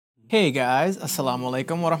Hey guys, Assalamu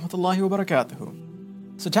alaikum wa rahmatullahi wa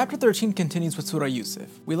barakatuhu. So chapter 13 continues with Surah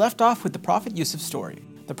Yusuf. We left off with the Prophet Yusuf's story.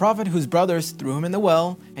 The Prophet whose brothers threw him in the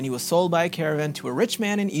well, and he was sold by a caravan to a rich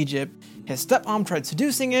man in Egypt. His stepmom tried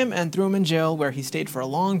seducing him and threw him in jail, where he stayed for a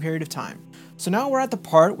long period of time. So now we're at the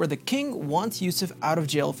part where the king wants Yusuf out of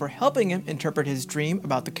jail for helping him interpret his dream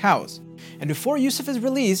about the cows. And before Yusuf is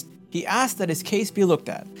released, he asks that his case be looked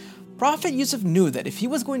at. Prophet Yusuf knew that if he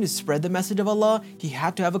was going to spread the message of Allah, he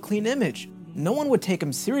had to have a clean image. No one would take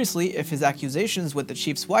him seriously if his accusations with the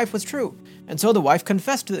chief's wife was true. And so the wife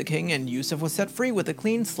confessed to the king and Yusuf was set free with a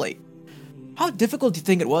clean slate. How difficult do you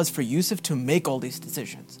think it was for Yusuf to make all these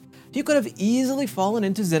decisions? He could have easily fallen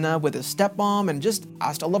into zina with his stepmom and just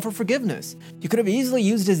asked Allah for forgiveness. He could have easily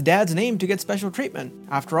used his dad's name to get special treatment.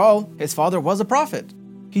 After all, his father was a prophet.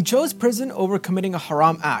 He chose prison over committing a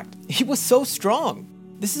haram act. He was so strong.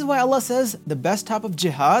 This is why Allah says the best type of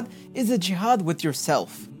jihad is a jihad with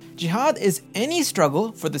yourself. Jihad is any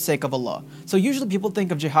struggle for the sake of Allah. So usually people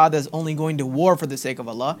think of jihad as only going to war for the sake of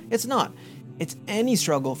Allah. It's not. It's any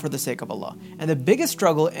struggle for the sake of Allah. And the biggest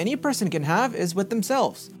struggle any person can have is with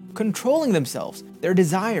themselves, controlling themselves, their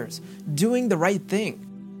desires, doing the right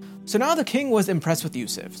thing. So now the king was impressed with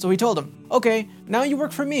Yusuf. So he told him, okay, now you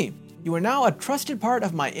work for me. You are now a trusted part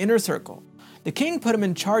of my inner circle. The king put him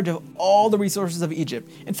in charge of all the resources of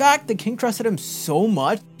Egypt. In fact, the king trusted him so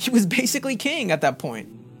much, he was basically king at that point.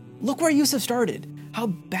 Look where Yusuf started, how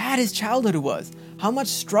bad his childhood was, how much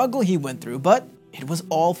struggle he went through, but it was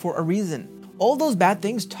all for a reason. All those bad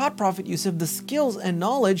things taught Prophet Yusuf the skills and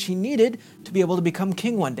knowledge he needed to be able to become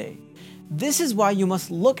king one day. This is why you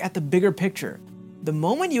must look at the bigger picture. The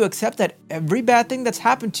moment you accept that every bad thing that's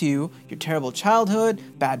happened to you, your terrible childhood,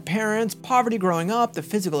 bad parents, poverty growing up, the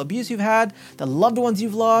physical abuse you've had, the loved ones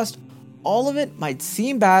you've lost, all of it might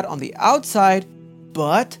seem bad on the outside,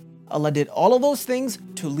 but Allah did all of those things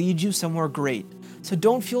to lead you somewhere great. So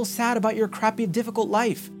don't feel sad about your crappy, difficult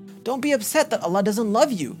life. Don't be upset that Allah doesn't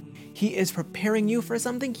love you. He is preparing you for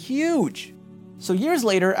something huge. So years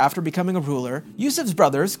later, after becoming a ruler, Yusuf's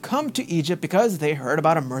brothers come to Egypt because they heard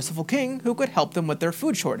about a merciful king who could help them with their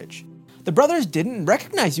food shortage. The brothers didn't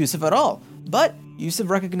recognize Yusuf at all, but Yusuf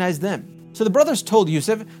recognized them. So the brothers told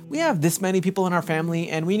Yusuf, we have this many people in our family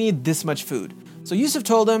and we need this much food. So Yusuf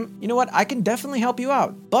told them, you know what, I can definitely help you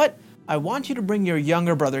out, but I want you to bring your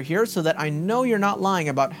younger brother here so that I know you're not lying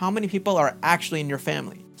about how many people are actually in your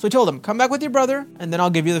family. So he told him, come back with your brother and then I'll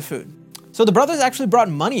give you the food. So the brothers actually brought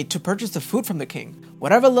money to purchase the food from the king,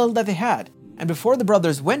 whatever little that they had. And before the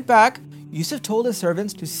brothers went back, Yusuf told his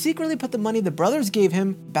servants to secretly put the money the brothers gave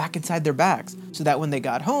him back inside their bags, so that when they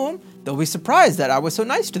got home, they'll be surprised that I was so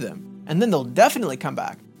nice to them. And then they'll definitely come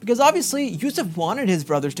back. Because obviously, Yusuf wanted his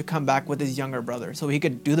brothers to come back with his younger brother so he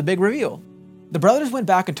could do the big reveal. The brothers went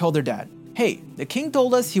back and told their dad, hey, the king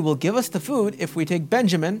told us he will give us the food if we take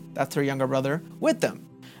Benjamin, that's their younger brother, with them.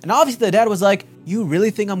 And obviously the dad was like, you really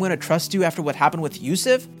think I'm going to trust you after what happened with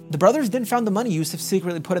Yusuf? The brothers then found the money Yusuf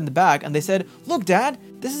secretly put in the bag and they said, look dad,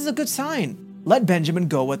 this is a good sign. Let Benjamin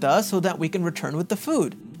go with us so that we can return with the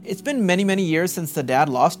food. It's been many years since the dad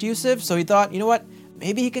lost Yusuf, so he thought, you know what,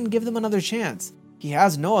 maybe he can give them another chance. He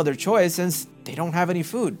has no other choice since they don't have any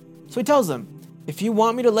food. So he tells them, if you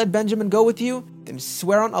want me to let Benjamin go with you, then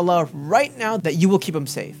swear on Allah right now that you will keep him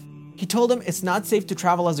safe. He told them it's not safe to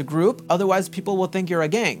travel as a group, otherwise people will think you're a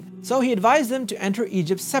gang. So he advised them to enter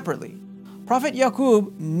Egypt separately. Prophet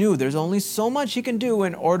Yaqub knew there's only so much he can do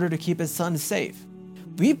in order to keep his son safe.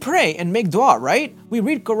 We pray and make dua, right? We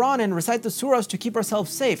read Quran and recite the surahs to keep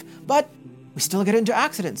ourselves safe, but we still get into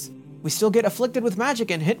accidents. We still get afflicted with magic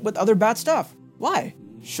and hit with other bad stuff. Why?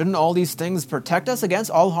 Shouldn't all these things protect us against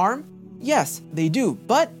all harm? Yes, they do,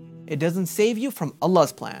 but it doesn't save you from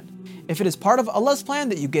Allah's plan. If it is part of Allah's plan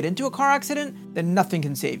that you get into a car accident, then nothing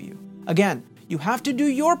can save you. Again, you have to do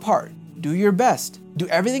your part. Do your best. Do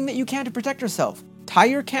everything that you can to protect yourself. Tie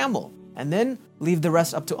your camel, and then leave the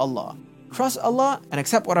rest up to Allah. Trust Allah and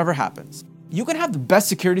accept whatever happens. You can have the best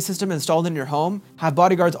security system installed in your home, have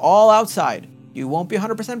bodyguards all outside. You won't be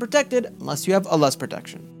 100% protected unless you have Allah's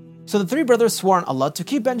protection. So the three brothers swore on Allah to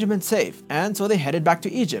keep Benjamin safe, and so they headed back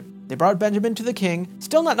to Egypt. They brought Benjamin to the king,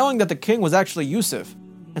 still not knowing that the king was actually Yusuf.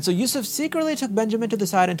 And so Yusuf secretly took Benjamin to the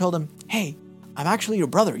side and told him, hey, I'm actually your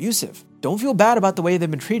brother, Yusuf. Don't feel bad about the way they've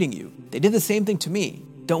been treating you. They did the same thing to me.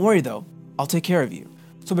 Don't worry though, I'll take care of you.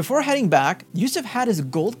 So before heading back, Yusuf had his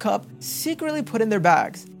gold cup secretly put in their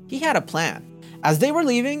bags. He had a plan. As they were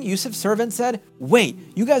leaving, Yusuf's servant said, wait,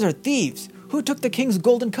 you guys are thieves. Who took the king's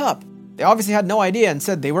golden cup? They obviously had no idea and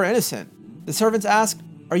said they were innocent. The servants asked,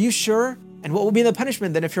 are you sure? And what will be the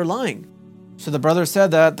punishment then if you're lying? So the brothers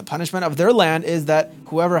said that the punishment of their land is that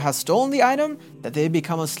whoever has stolen the item, that they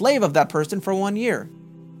become a slave of that person for 1 year.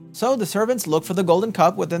 So the servants looked for the golden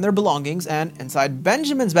cup within their belongings, and inside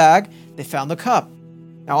Benjamin's bag, they found the cup.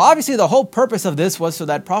 Now obviously the whole purpose of this was so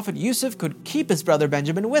that Prophet Yusuf could keep his brother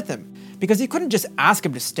Benjamin with him, because he couldn't just ask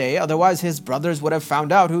him to stay, otherwise his brothers would have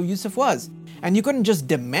found out who Yusuf was. And you couldn't just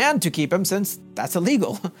demand to keep him since that's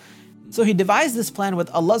illegal. So he devised this plan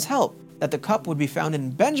with Allah's help, that the cup would be found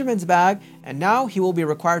in Benjamin's bag, and now he will be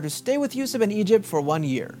required to stay with Yusuf in Egypt for 1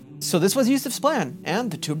 year. So this was Yusuf's plan,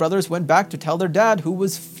 and the two brothers went back to tell their dad, who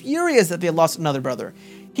was furious that they had lost another brother.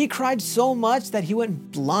 He cried so much that he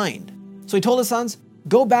went blind. So he told his sons,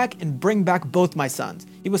 "Go back and bring back both my sons."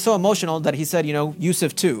 He was so emotional that he said,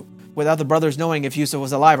 Yusuf too, without the brothers knowing if Yusuf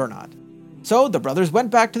was alive or not. So the brothers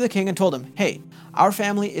went back to the king and told him, "Hey, our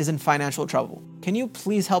family is in financial trouble. Can you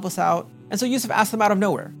please help us out?" And so Yusuf asked them out of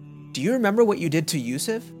nowhere, "Do you remember what you did to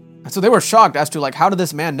Yusuf?" And so they were shocked as to how did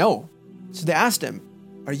this man know? So they asked him,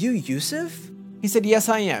 "Are you Yusuf?" He said, "Yes,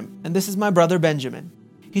 I am, and this is my brother Benjamin."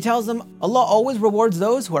 He tells them Allah always rewards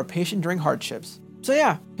those who are patient during hardships. So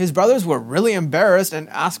yeah, his brothers were really embarrassed and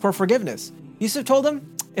asked for forgiveness. Yusuf told them,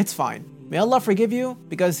 "It's fine. May Allah forgive you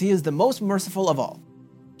because He is the most merciful of all."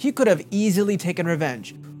 He could have easily taken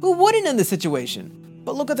revenge. Who wouldn't in this situation?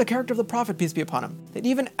 But look at the character of the Prophet, peace be upon him, that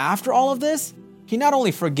even after all of this, he not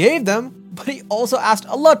only forgave them, but he also asked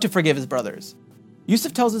Allah to forgive his brothers.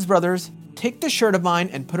 Yusuf tells his brothers, "Take this shirt of mine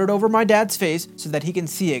and put it over my dad's face so that he can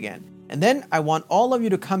see again. And then I want all of you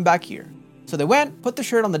to come back here." So they went, put the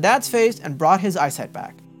shirt on the dad's face, and brought his eyesight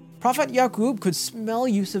back. Prophet Yaqub could smell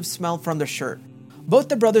Yusuf's smell from the shirt. Both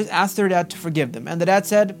the brothers asked their dad to forgive them, and the dad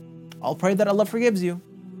said, "I'll pray that Allah forgives you."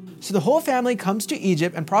 So the whole family comes to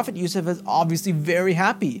Egypt, and Prophet Yusuf is obviously very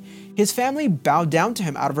happy. His family bowed down to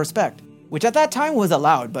him out of respect, which at that time was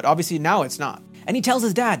allowed, but obviously now it's not. And he tells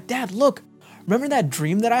his dad, "Dad, look, remember that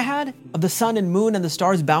dream that I had of the sun and moon and the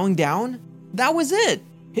stars bowing down? That was it."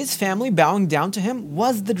 His family bowing down to him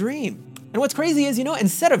was the dream. And what's crazy is,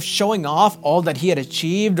 instead of showing off all that he had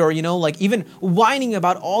achieved or, even whining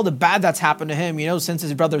about all the bad that's happened to him, since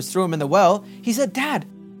his brothers threw him in the well, he said, "Dad,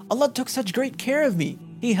 Allah took such great care of me.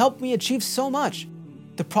 He helped me achieve so much."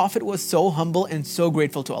 The Prophet was so humble and so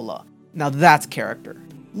grateful to Allah. Now that's character.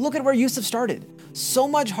 Look at where Yusuf started. So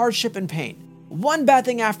much hardship and pain. One bad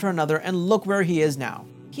thing after another, and look where he is now.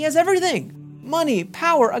 He has everything. Money,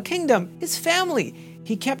 power, a kingdom, his family.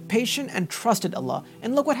 He kept patient and trusted Allah,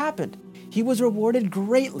 and look what happened. He was rewarded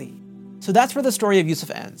greatly. So that's where the story of Yusuf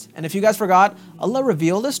ends. And if you guys forgot, Allah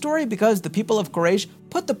revealed this story because the people of Quraysh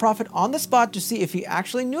put the Prophet on the spot to see if he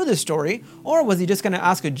actually knew this story, or was he just going to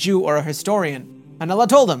ask a Jew or a historian? And Allah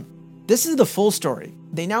told him, this is the full story.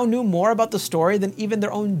 They now knew more about the story than even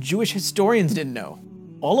their own Jewish historians didn't know.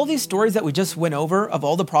 All of these stories that we just went over of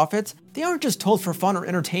all the prophets, they aren't just told for fun or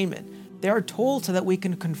entertainment. They are told so that we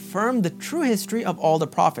can confirm the true history of all the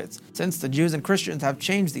prophets, since the Jews and Christians have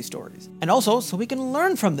changed these stories. And also so we can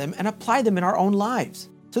learn from them and apply them in our own lives.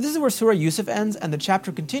 So this is where Surah Yusuf ends, and the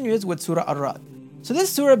chapter continues with Surah Ar-Ra'd. So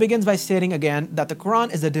this surah begins by stating again that the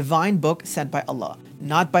Quran is a divine book sent by Allah,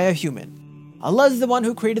 not by a human. Allah is the one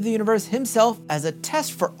who created the universe himself as a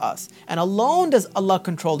test for us, and alone does Allah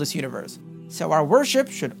control this universe. So our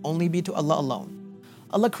worship should only be to Allah alone.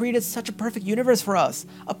 Allah created such a perfect universe for us,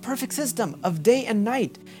 a perfect system of day and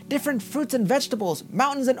night, different fruits and vegetables,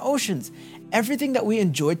 mountains and oceans. Everything that we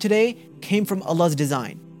enjoy today came from Allah's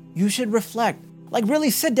design. You should reflect, like really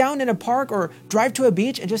sit down in a park or drive to a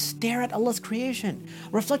beach and just stare at Allah's creation.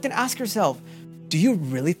 Reflect and ask yourself, do you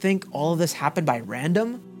really think all of this happened by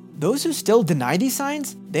random? Those who still deny these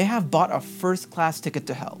signs, they have bought a first-class ticket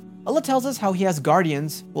to hell. Allah tells us how He has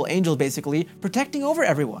guardians, well angels basically, protecting over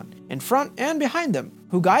everyone, in front and behind them,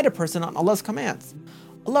 who guide a person on Allah's commands.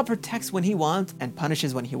 Allah protects when He wants and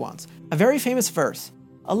punishes when He wants. A very famous verse,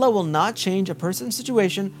 Allah will not change a person's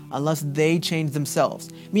situation unless they change themselves.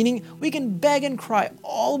 Meaning, we can beg and cry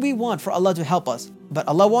all we want for Allah to help us, but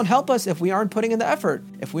Allah won't help us if we aren't putting in the effort,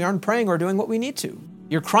 if we aren't praying or doing what we need to.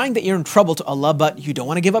 You're crying that you're in trouble to Allah, but you don't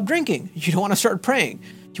want to give up drinking. You don't want to start praying.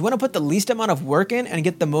 You want to put the least amount of work in and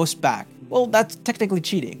get the most back. Well, that's technically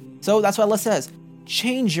cheating. So that's why Allah says,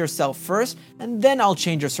 change yourself first, and then I'll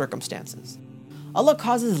change your circumstances. Allah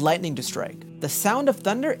causes lightning to strike. The sound of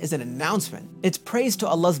thunder is an announcement. It's praise to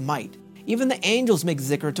Allah's might. Even the angels make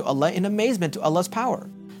zikr to Allah in amazement to Allah's power.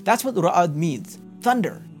 That's what Ra'ad means,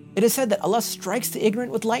 thunder. It is said that Allah strikes the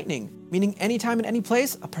ignorant with lightning, meaning anytime in any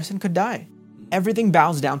place, a person could die. Everything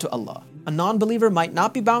bows down to Allah. A non-believer might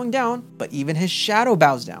not be bowing down, but even his shadow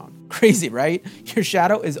bows down. Crazy, right? Your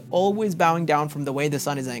shadow is always bowing down from the way the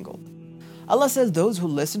sun is angled. Allah says those who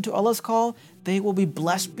listen to Allah's call, they will be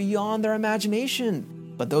blessed beyond their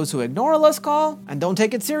imagination. But those who ignore Allah's call and don't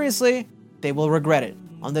take it seriously, they will regret it.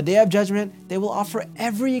 On the Day of Judgment, they will offer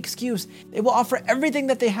every excuse. They will offer everything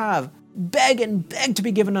that they have, beg and beg to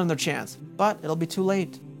be given another chance. But it'll be too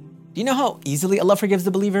late. Do you know how easily Allah forgives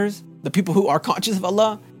the believers? The people who are conscious of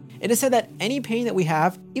Allah? It is said that any pain that we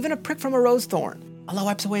have, even a prick from a rose thorn, Allah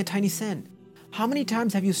wipes away a tiny sin. How many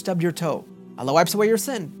times have you stubbed your toe? Allah wipes away your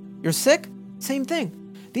sin. You're sick? Same thing.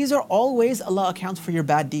 These are all ways Allah accounts for your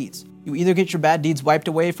bad deeds. You either get your bad deeds wiped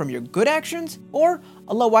away from your good actions, or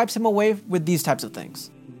Allah wipes them away with these types of things.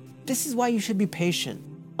 This is why you should be patient.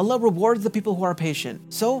 Allah rewards the people who are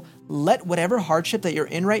patient. So let whatever hardship that you're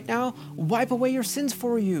in right now wipe away your sins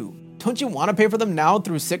for you. Don't you want to pay for them now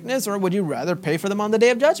through sickness, or would you rather pay for them on the Day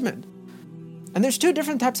of Judgment? And there's two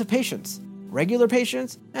different types of patience: regular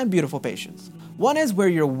patience and beautiful patience. One is where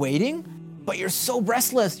you're waiting, but you're so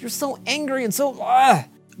restless, you're so angry and so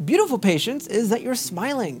Beautiful patience is that you're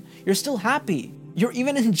smiling, you're still happy, you're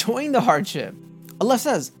even enjoying the hardship. Allah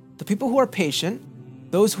says, the people who are patient,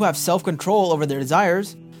 those who have self-control over their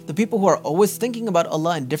desires, the people who are always thinking about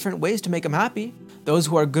Allah in different ways to make Him happy, those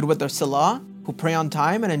who are good with their salah, who pray on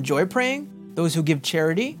time and enjoy praying, those who give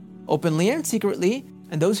charity, openly and secretly,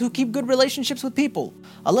 and those who keep good relationships with people.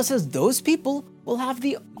 Allah says those people will have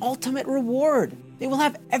the ultimate reward. They will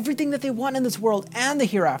have everything that they want in this world and the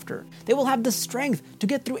hereafter. They will have the strength to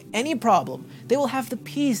get through any problem. They will have the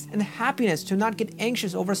peace and happiness to not get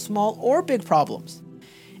anxious over small or big problems.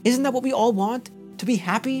 Isn't that what we all want? To be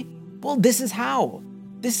happy? Well, this is how.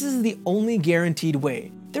 This is the only guaranteed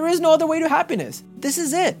way. There is no other way to happiness. This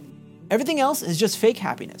is it. Everything else is just fake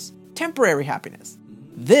happiness, temporary happiness.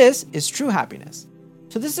 This is true happiness.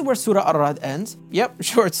 So this is where Surah Ar-Ra'd ends. Yep,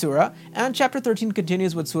 short surah. And chapter 13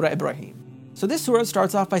 continues with Surah Ibrahim. So this surah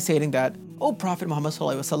starts off by saying that, O Prophet Muhammad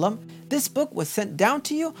ﷺ, this book was sent down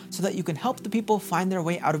to you so that you can help the people find their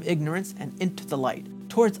way out of ignorance and into the light,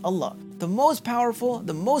 towards Allah, the most powerful,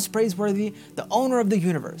 the most praiseworthy, the owner of the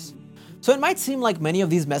universe. So it might seem like many of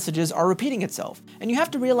these messages are repeating itself, and you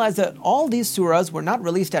have to realize that all these surahs were not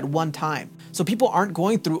released at one time, so people aren't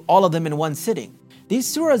going through all of them in one sitting.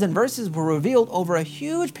 These surahs and verses were revealed over a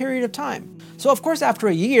huge period of time. So of course after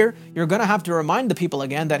a year, you're going to have to remind the people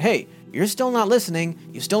again that, hey, you're still not listening,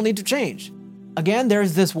 you still need to change. Again, there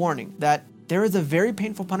is this warning that there is a very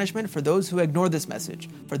painful punishment for those who ignore this message,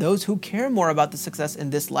 for those who care more about the success in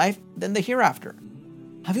this life than the hereafter.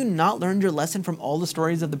 Have you not learned your lesson from all the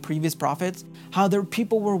stories of the previous prophets? How their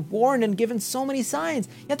people were warned and given so many signs,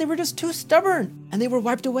 yet they were just too stubborn and they were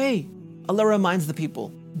wiped away. Allah reminds the people,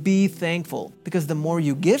 be thankful, because the more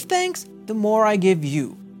you give thanks, the more I give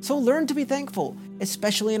you. So learn to be thankful,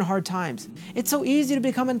 especially in hard times. It's so easy to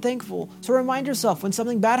become unthankful, so remind yourself when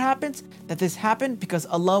something bad happens, that this happened because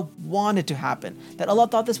Allah wanted to happen, that Allah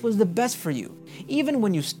thought this was the best for you. Even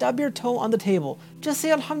when you stub your toe on the table, just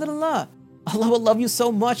say Alhamdulillah. Allah will love you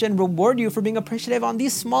so much and reward you for being appreciative on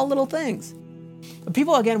these small little things. But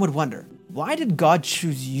people again would wonder, why did God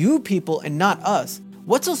choose you people and not us?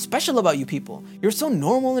 What's so special about you people? You're so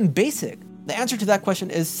normal and basic. The answer to that question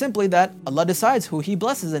is simply that Allah decides who He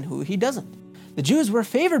blesses and who He doesn't. The Jews were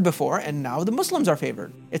favored before and now the Muslims are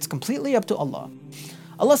favored. It's completely up to Allah.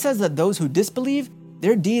 Allah says that those who disbelieve,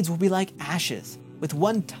 their deeds will be like ashes. With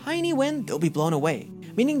one tiny wind, they'll be blown away.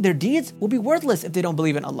 Meaning their deeds will be worthless if they don't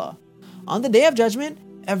believe in Allah. On the Day of Judgment,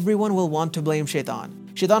 everyone will want to blame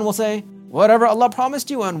Shaitan. Shaitan will say, whatever Allah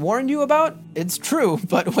promised you and warned you about, it's true,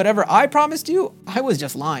 but whatever I promised you, I was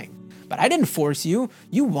just lying. But I didn't force you,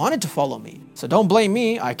 you wanted to follow me. So don't blame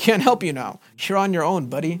me, I can't help you now. You're on your own,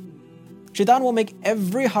 buddy. Shaitan will make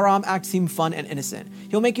every haram act seem fun and innocent.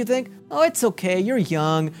 He'll make you think, oh, it's okay, you're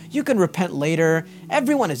young, you can repent later,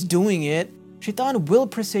 everyone is doing it. Shaitan will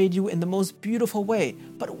persuade you in the most beautiful way.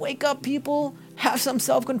 But wake up, people. Have some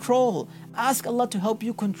self-control. Ask Allah to help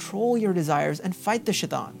you control your desires and fight the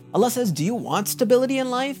shaitan. Allah says, do you want stability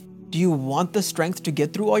in life? Do you want the strength to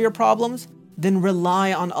get through all your problems? Then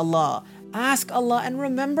rely on Allah. Ask Allah and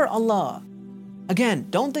remember Allah. Again,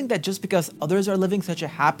 don't think that just because others are living such a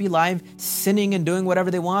happy life, sinning and doing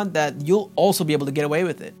whatever they want, that you'll also be able to get away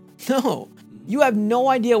with it. No. You have no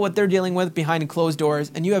idea what they're dealing with behind closed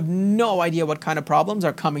doors, and you have no idea what kind of problems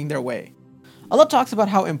are coming their way. Allah talks about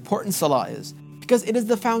how important salah is, because it is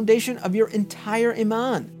the foundation of your entire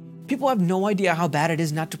iman. People have no idea how bad it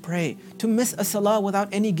is not to pray, to miss a salah without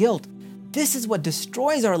any guilt. This is what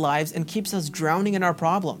destroys our lives and keeps us drowning in our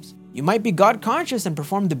problems. You might be God conscious and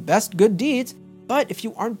perform the best good deeds, but if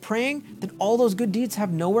you aren't praying, then all those good deeds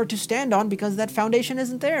have nowhere to stand on because that foundation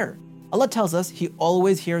isn't there. Allah tells us He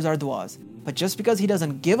always hears our du'as. But just because He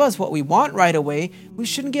doesn't give us what we want right away, we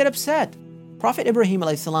shouldn't get upset. Prophet Ibrahim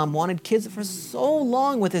alayhi salam wanted kids for so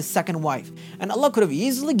long with his second wife, and Allah could have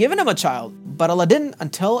easily given him a child, but Allah didn't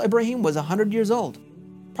until Ibrahim was 100 years old.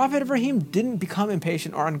 Prophet Ibrahim didn't become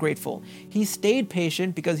impatient or ungrateful. He stayed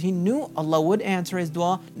patient because he knew Allah would answer his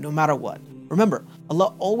dua no matter what. Remember,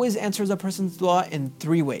 Allah always answers a person's dua in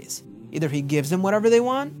three ways. Either He gives them whatever they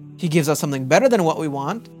want, He gives us something better than what we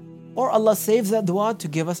want, or Allah saves that dua to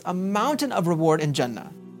give us a mountain of reward in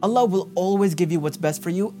Jannah. Allah will always give you what's best for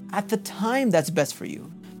you at the time that's best for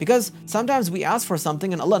you. Because sometimes we ask for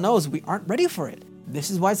something and Allah knows we aren't ready for it. This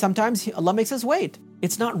is why sometimes Allah makes us wait.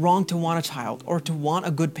 It's not wrong to want a child or to want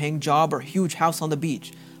a good paying job or a huge house on the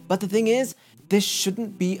beach. But the thing is, this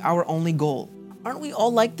shouldn't be our only goal. Aren't we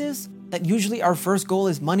all like this? That usually our first goal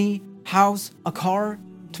is money, house, a car,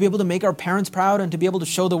 to be able to make our parents proud and to be able to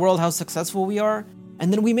show the world how successful we are.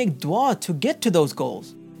 And then we make dua to get to those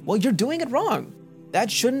goals. Well, you're doing it wrong. That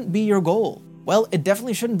shouldn't be your goal. Well, it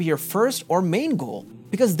definitely shouldn't be your first or main goal,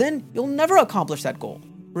 because then you'll never accomplish that goal.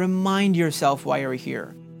 Remind yourself why you're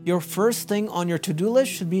here. Your first thing on your to-do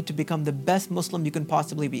list should be to become the best Muslim you can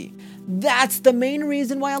possibly be. That's the main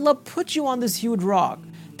reason why Allah put you on this huge rock.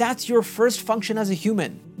 That's your first function as a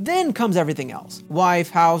human. Then comes everything else.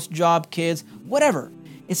 Wife, house, job, kids, whatever.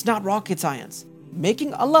 It's not rocket science.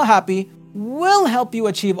 Making Allah happy will help you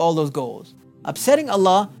achieve all those goals. Upsetting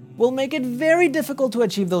Allah will make it very difficult to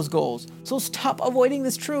achieve those goals. So stop avoiding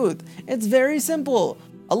this truth. It's very simple.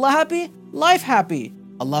 Allah happy, life happy.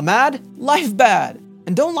 Allah mad, life bad.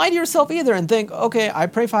 And don't lie to yourself either and think, okay, I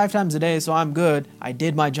pray 5 times a day, so I'm good. I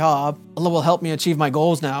did my job. Allah will help me achieve my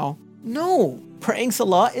goals now. No, praying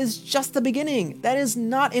salah is just the beginning. That is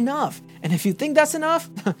not enough. And if you think that's enough,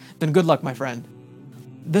 then good luck, my friend.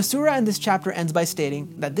 The surah in this chapter ends by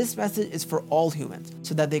stating that this message is for all humans,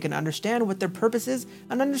 so that they can understand what their purpose is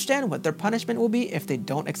and understand what their punishment will be if they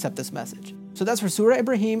don't accept this message. So that's where Surah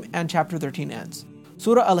Ibrahim and chapter 13 ends.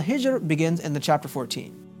 Surah Al-Hijr begins in the chapter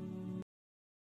 14.